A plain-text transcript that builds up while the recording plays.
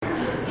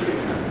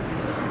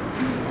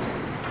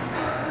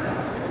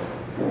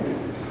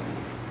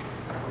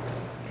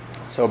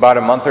So about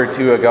a month or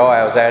two ago,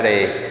 I was at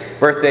a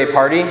birthday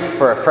party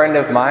for a friend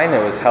of mine.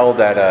 It was held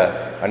at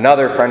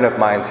another friend of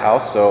mine's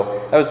house.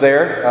 So I was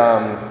there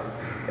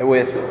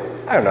with,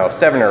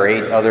 7 or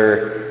 8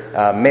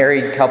 other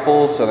married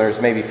couples. So there's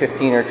maybe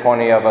 15 or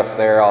 20 of us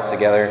there all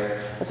together.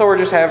 And so we're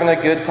just having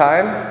a good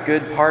time,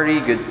 good party,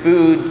 good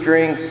food,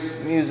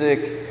 drinks,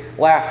 music,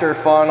 laughter,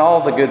 fun,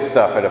 all the good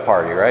stuff at a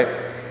party, right?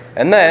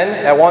 And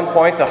then, at one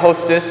point, the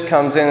hostess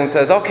comes in and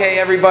says, "Okay,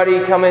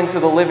 everybody come into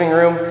the living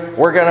room.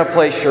 We're going to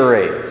play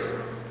charades."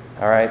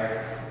 All right?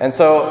 And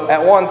so,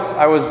 at once,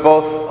 I was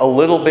both a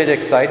little bit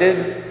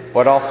excited,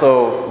 but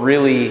also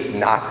really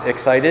not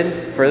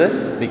excited for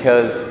this,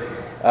 because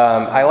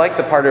I like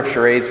the part of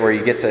charades where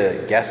you get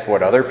to guess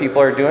what other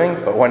people are doing,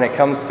 but when it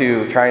comes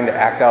to trying to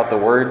act out the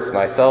words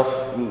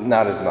myself,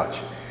 not as much.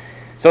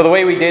 So the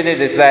way we did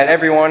it is that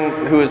everyone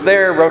who was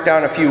there wrote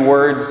down a few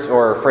words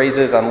or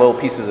phrases on little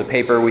pieces of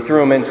paper. We threw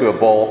them into a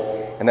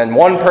bowl, and then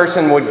one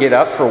person would get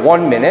up for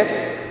 1 minute,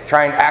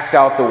 try and act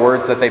out the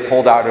words that they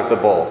pulled out of the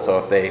bowl. So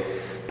if they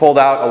pulled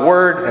out a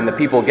word and the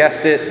people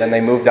guessed it, then they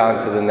moved on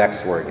to the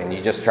next word, and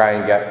you just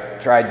tried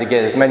to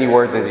get as many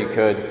words as you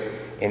could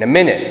in a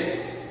minute.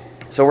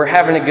 So we're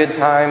having a good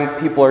time.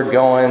 People are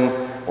going.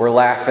 We're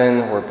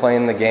laughing. We're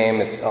playing the game.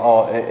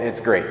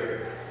 It's great.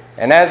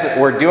 And as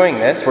we're doing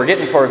this, we're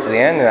getting towards the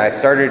end, and I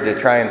started to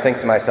try and think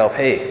to myself,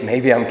 hey,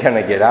 maybe I'm going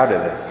to get out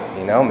of this.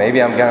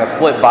 Maybe I'm going to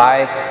slip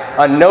by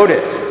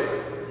unnoticed,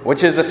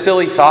 which is a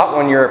silly thought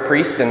when you're a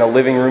priest in a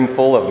living room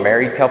full of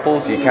married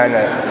couples. You kind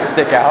of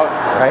stick out,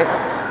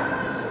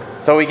 right?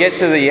 So we get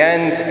to the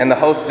end, and the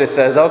hostess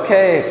says,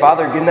 "Okay,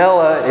 Father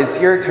Ganella, it's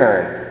your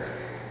turn."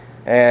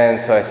 And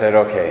so I said,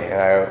 okay. And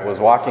I was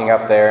walking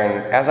up there,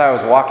 and as I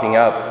was walking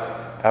up,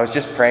 I was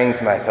just praying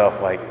to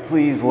myself, like,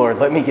 please, Lord,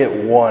 let me get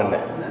one.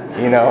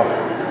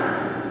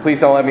 Please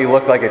don't let me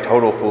look like a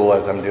total fool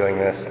as I'm doing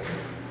this.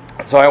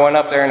 So I went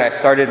up there and I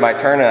started my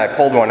turn, and I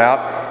pulled one out,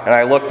 and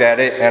I looked at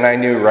it, and I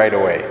knew right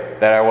away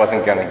that I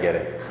wasn't going to get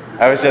it.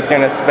 I was just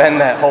going to spend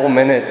that whole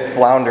minute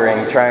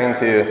floundering trying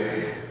to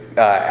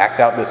act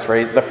out this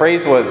phrase. The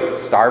phrase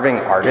was starving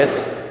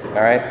artist,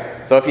 all right?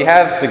 So if you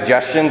have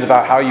suggestions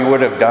about how you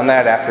would have done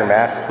that after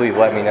Mass, please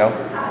let me know.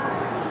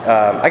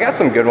 I got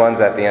some good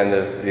ones at the end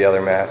of the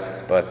other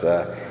Mass, but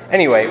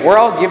anyway, we're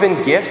all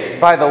given gifts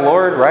by the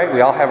Lord, right?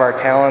 We all have our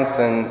talents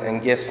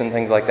and gifts and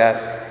things like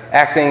that.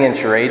 Acting in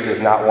charades is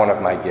not one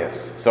of my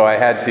gifts. So I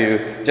had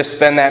to just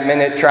spend that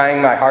minute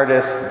trying my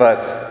hardest,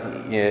 but,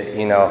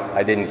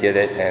 I didn't get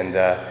it. And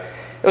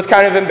it was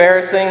kind of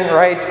embarrassing,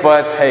 right?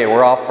 But hey,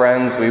 we're all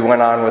friends. We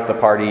went on with the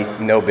party.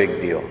 No big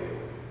deal.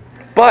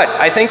 But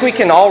I think we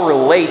can all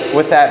relate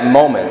with that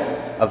moment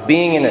of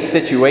being in a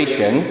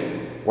situation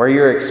where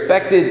you're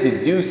expected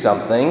to do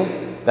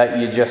something that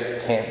you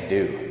just can't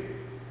do.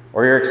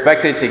 Or you're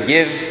expected to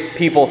give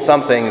people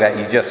something that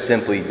you just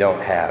simply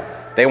don't have.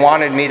 They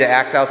wanted me to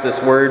act out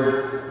this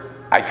word.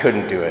 I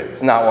couldn't do it.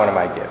 It's not one of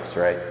my gifts,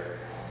 right?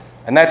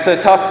 And that's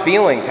a tough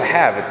feeling to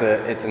have.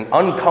 It's an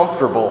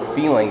uncomfortable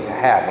feeling to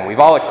have. And we've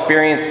all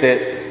experienced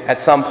it at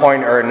some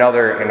point or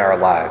another in our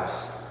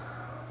lives.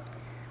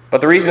 But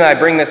the reason I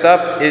bring this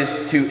up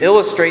is to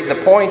illustrate the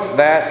point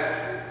that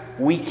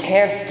we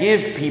can't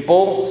give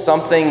people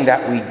something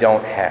that we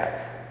don't have.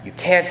 You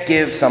can't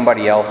give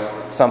somebody else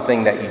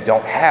something that you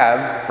don't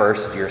have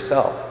first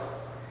yourself.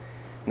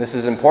 And this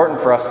is important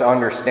for us to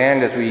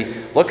understand as we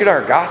look at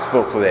our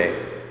gospel today,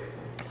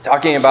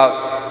 talking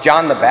about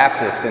John the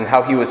Baptist and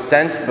how he was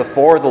sent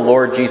before the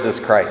Lord Jesus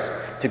Christ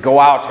to go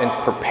out and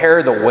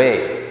prepare the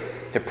way,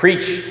 to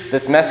preach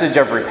this message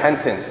of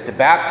repentance, to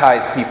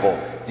baptize people,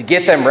 to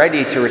get them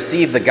ready to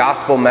receive the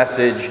gospel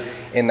message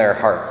in their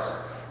hearts.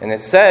 And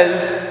it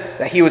says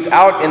that he was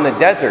out in the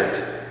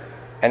desert.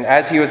 And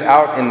as he was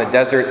out in the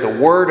desert, the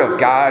word of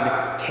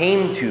God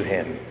came to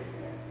him.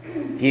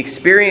 He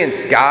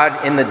experienced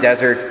God in the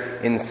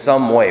desert in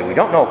some way. We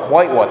don't know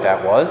quite what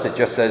that was. It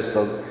just says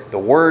the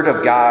word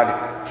of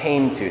God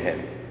came to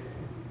him.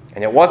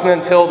 And it wasn't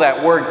until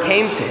that word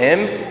came to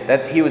him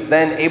that he was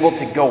then able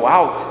to go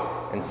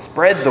out and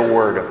spread the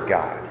word of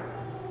God.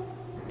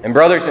 And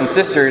brothers and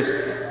sisters,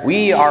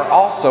 we are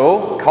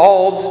also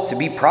called to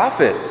be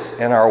prophets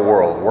in our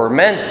world. We're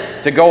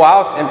meant to go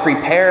out and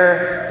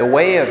prepare the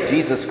way of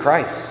Jesus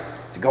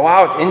Christ, to go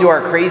out into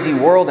our crazy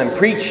world and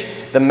preach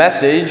the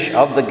message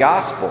of the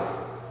gospel.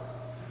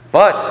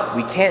 But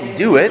we can't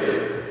do it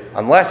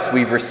unless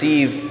we've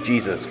received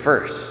Jesus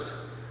first,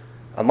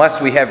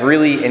 unless we have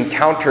really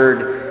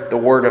encountered the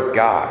Word of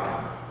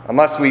God,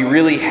 unless we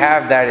really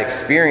have that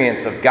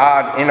experience of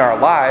God in our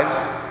lives.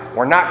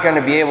 We're not going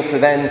to be able to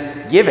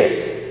then give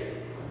it.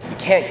 You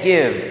can't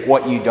give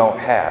what you don't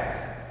have.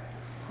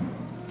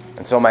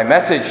 And so my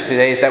message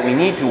today is that we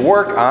need to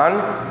work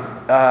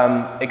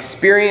on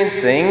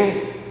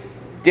experiencing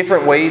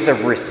different ways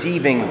of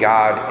receiving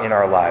God in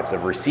our lives,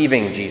 of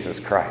receiving Jesus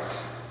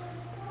Christ.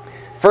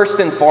 First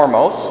and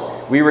foremost,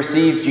 we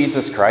receive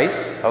Jesus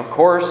Christ, of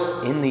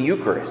course, in the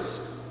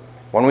Eucharist.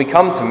 When we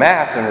come to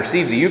Mass and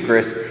receive the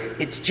Eucharist,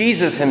 it's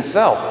Jesus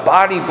himself,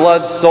 body,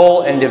 blood,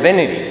 soul, and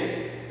divinity.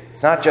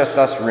 It's not just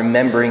us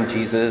remembering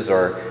Jesus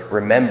or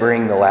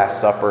remembering the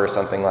Last Supper or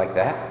something like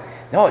that.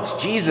 No,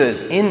 it's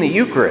Jesus in the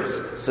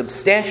Eucharist,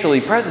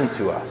 substantially present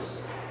to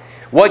us.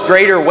 What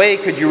greater way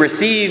could you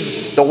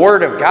receive the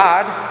Word of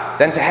God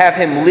than to have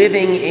Him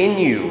living in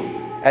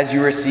you as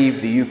you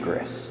receive the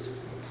Eucharist?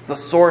 It's the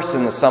source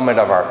and the summit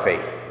of our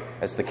faith,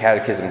 as the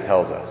Catechism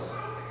tells us.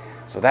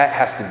 So that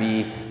has to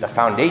be the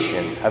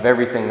foundation of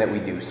everything that we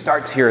do.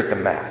 Starts here at the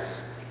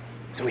Mass.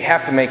 So we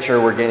have to make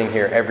sure we're getting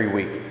here every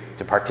week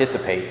to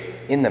participate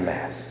in the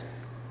Mass.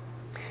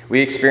 We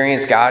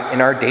experience God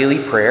in our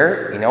daily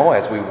prayer,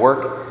 as we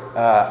work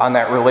on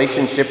that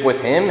relationship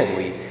with Him, and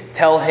we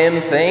tell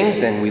Him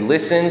things and we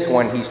listen to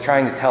when He's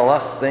trying to tell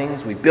us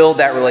things. We build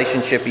that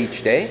relationship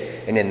each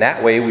day, and in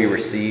that way we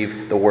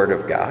receive the Word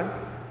of God.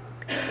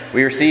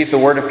 We receive the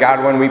Word of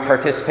God when we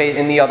participate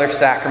in the other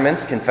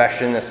sacraments,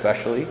 confession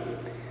especially.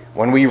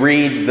 When we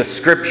read the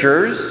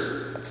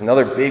Scriptures, that's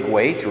another big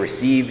way to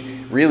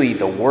receive really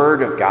the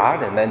Word of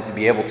God and then to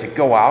be able to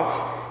go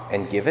out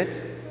and give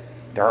it.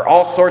 There are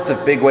all sorts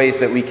of big ways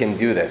that we can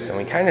do this, and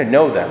we kind of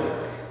know them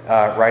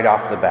right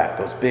off the bat,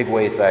 those big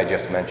ways that I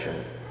just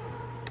mentioned.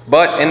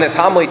 But in this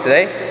homily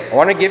today, I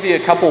want to give you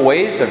a couple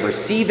ways of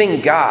receiving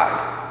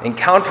God,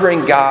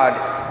 encountering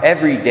God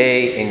every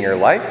day in your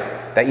life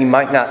that you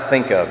might not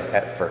think of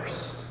at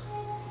first.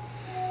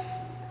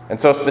 And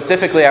so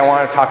specifically, I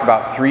want to talk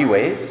about 3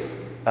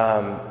 ways.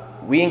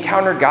 We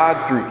encounter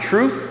God through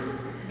truth,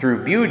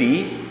 through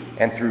beauty,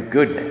 and through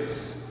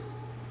goodness.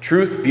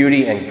 Truth,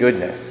 beauty, and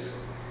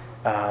goodness.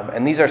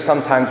 And these are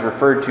sometimes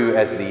referred to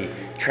as the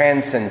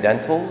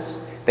transcendentals.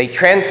 They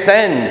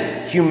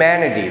transcend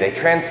humanity. They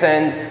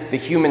transcend the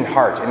human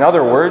heart. In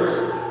other words,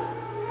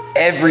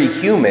 every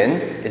human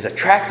is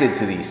attracted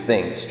to these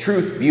things,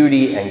 truth,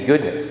 beauty, and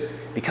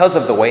goodness, because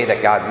of the way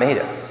that God made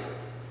us.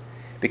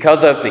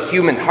 Because of the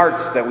human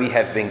hearts that we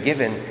have been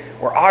given,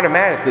 we're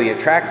automatically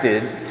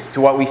attracted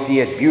to what we see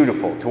as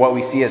beautiful, to what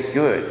we see as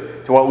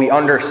good, to what we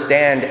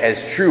understand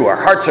as true.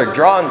 Our hearts are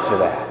drawn to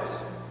that.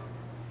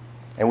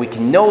 And we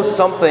can know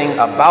something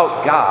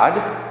about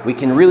God. We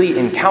can really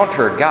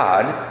encounter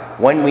God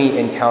when we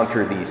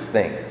encounter these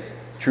things,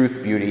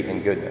 truth, beauty,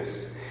 and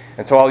goodness.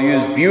 And so I'll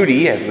use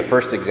beauty as the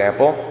first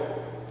example.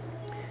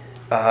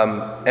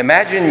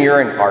 Imagine you're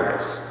an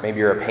artist. Maybe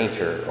you're a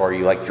painter, or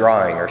you like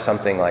drawing or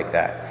something like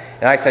that.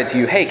 And I said to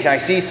you, hey, can I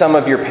see some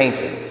of your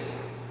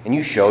paintings? And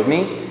you showed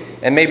me.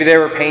 And maybe they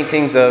were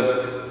paintings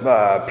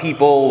of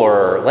people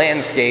or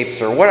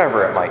landscapes or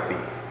whatever it might be.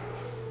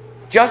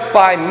 Just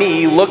by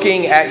me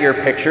looking at your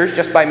pictures,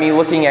 just by me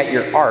looking at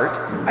your art,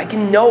 I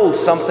can know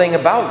something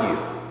about you.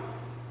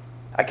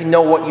 I can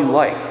know what you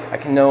like. I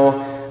can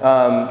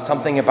know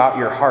something about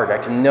your heart. I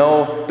can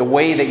know the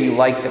way that you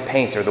like to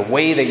paint or the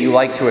way that you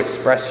like to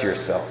express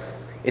yourself.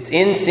 It's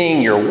in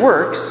seeing your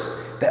works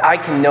that I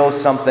can know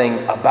something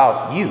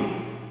about you.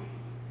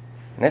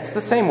 And it's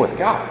the same with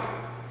God.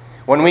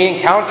 When we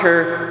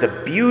encounter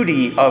the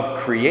beauty of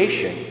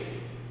creation,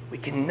 we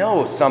can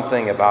know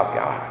something about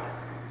God.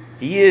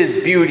 He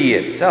is beauty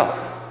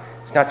itself.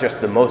 It's not just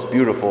the most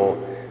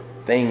beautiful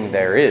thing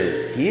there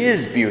is. He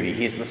is beauty.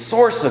 He's the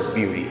source of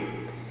beauty.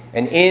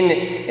 And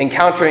in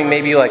encountering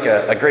maybe like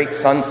a great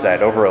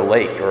sunset over a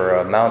lake or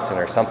a mountain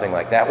or something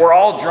like that, we're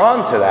all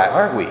drawn to that,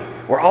 aren't we?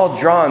 We're all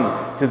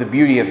drawn to the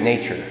beauty of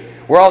nature.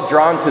 We're all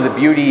drawn to the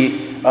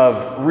beauty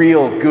of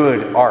real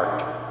good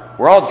art.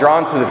 We're all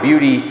drawn to the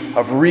beauty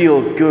of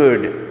real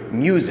good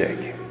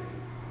music.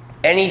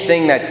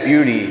 Anything that's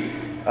beauty,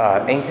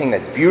 anything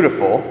that's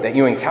beautiful that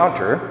you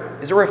encounter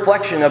is a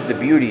reflection of the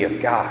beauty of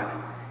God.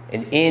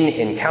 And in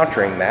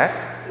encountering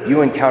that,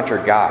 you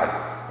encounter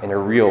God in a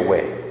real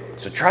way.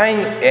 So try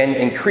and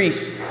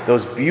increase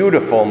those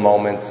beautiful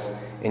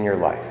moments in your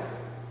life.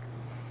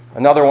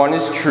 Another one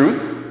is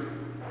truth.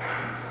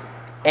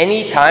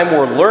 Anytime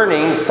we're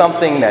learning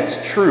something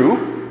that's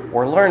true,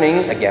 we're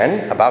learning,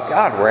 again, about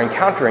God. We're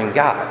encountering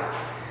God.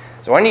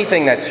 So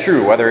anything that's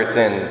true, whether it's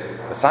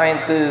in the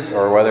sciences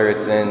or whether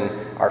it's in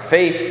our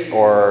faith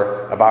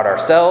or about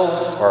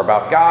ourselves or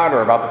about God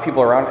or about the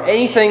people around,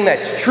 anything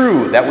that's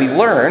true that we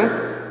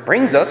learn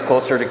brings us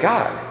closer to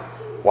God.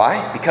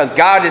 Why? Because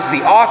God is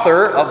the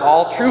author of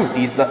all truth.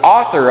 He's the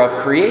author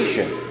of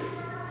creation.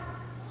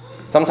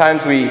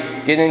 Sometimes we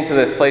get into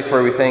this place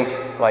where we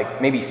think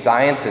like maybe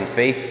science and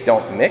faith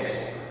don't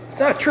mix. It's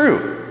not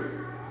true.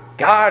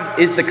 God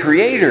is the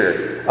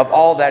creator of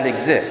all that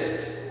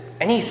exists.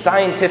 Any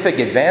scientific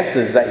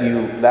advances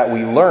that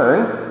we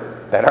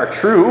learn that are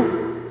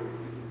true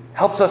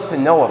helps us to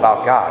know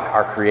about God,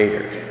 our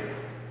creator,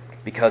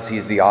 because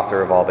he's the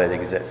author of all that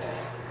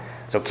exists.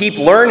 So keep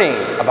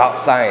learning about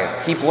science.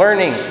 Keep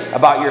learning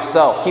about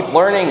yourself. Keep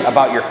learning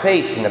about your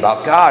faith and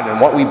about God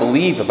and what we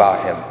believe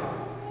about him.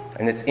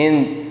 And it's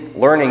in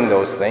learning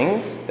those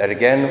things that,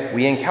 again,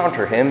 we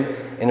encounter him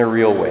in a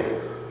real way.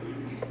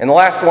 And the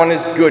last one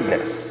is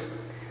goodness.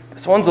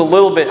 This one's a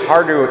little bit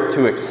harder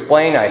to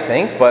explain, I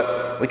think,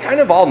 but we kind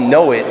of all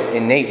know it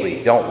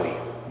innately, don't we?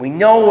 We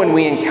know when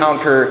we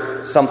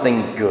encounter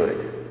something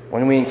good,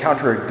 when we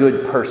encounter a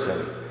good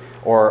person,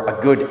 or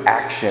a good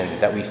action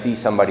that we see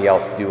somebody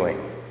else doing.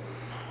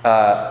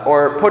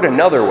 Or put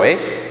another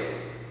way,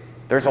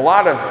 there's a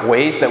lot of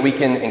ways that we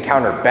can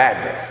encounter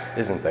badness,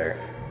 isn't there?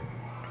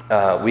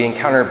 We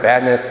encounter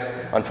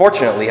badness,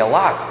 unfortunately, a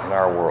lot in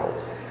our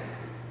world.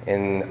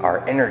 In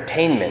our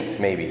entertainment,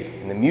 maybe,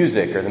 in the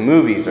music or the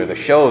movies or the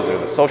shows or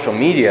the social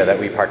media that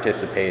we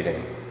participate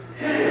in.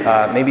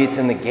 Maybe it's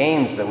in the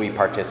games that we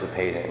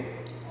participate in.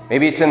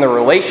 Maybe it's in the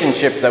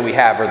relationships that we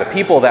have or the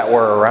people that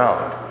we're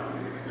around.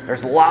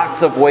 There's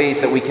lots of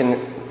ways that we can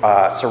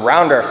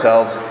surround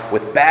ourselves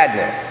with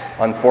badness,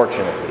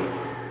 unfortunately.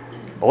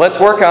 But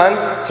let's work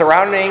on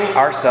surrounding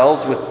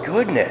ourselves with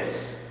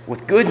goodness,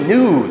 with good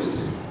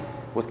news,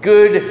 with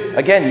good,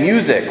 again,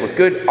 music, with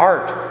good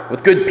art,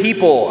 with good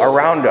people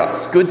around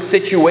us, good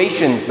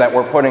situations that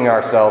we're putting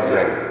ourselves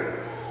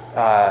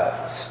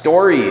in,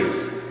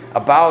 stories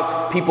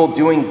about people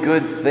doing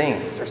good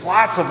things. There's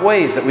lots of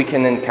ways that we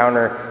can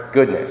encounter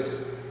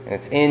goodness. And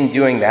it's in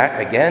doing that,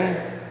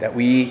 again, that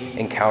we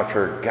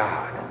encounter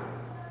God.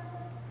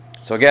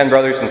 So again,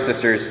 brothers and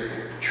sisters,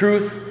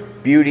 truth,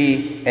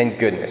 beauty, and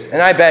goodness.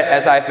 And I bet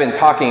as I've been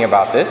talking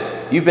about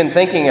this, you've been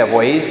thinking of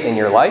ways in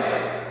your life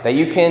that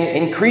you can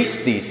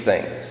increase these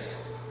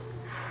things.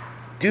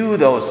 Do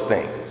those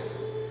things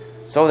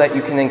so that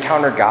you can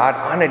encounter God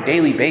on a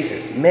daily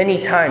basis,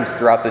 many times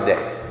throughout the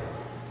day.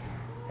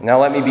 Now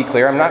let me be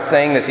clear, I'm not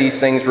saying that these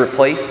things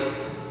replace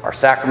our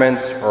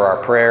sacraments or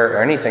our prayer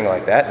or anything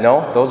like that.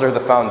 No, those are the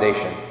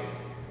foundation.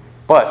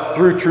 But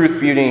through truth,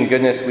 beauty, and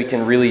goodness, we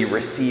can really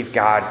receive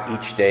God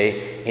each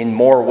day in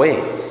more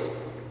ways.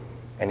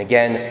 And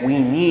again,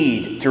 we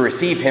need to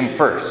receive Him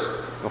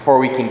first before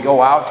we can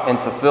go out and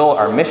fulfill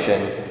our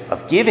mission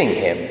of giving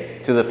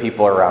Him to the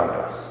people around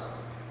us.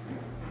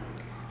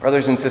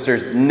 Brothers and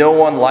sisters, no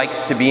one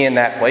likes to be in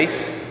that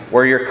place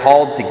where you're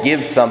called to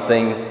give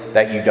something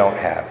that you don't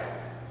have.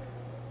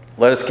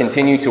 Let us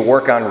continue to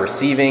work on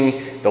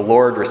receiving the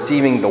Lord,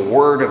 receiving the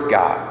Word of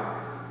God,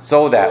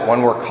 so that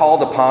when we're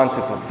called upon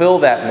to fulfill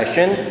that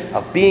mission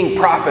of being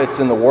prophets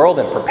in the world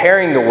and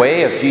preparing the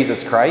way of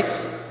Jesus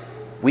Christ,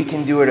 we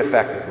can do it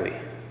effectively.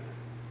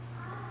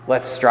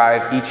 Let's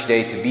strive each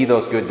day to be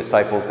those good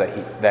disciples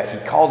that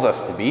He calls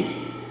us to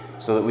be,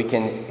 so that we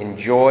can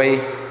enjoy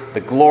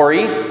the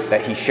glory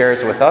that He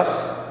shares with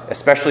us,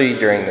 especially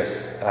during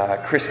this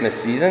Christmas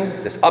season,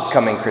 this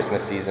upcoming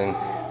Christmas season,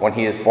 when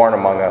He is born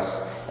among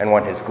us and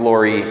when His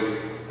glory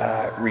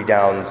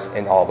redounds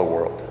in all the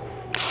world.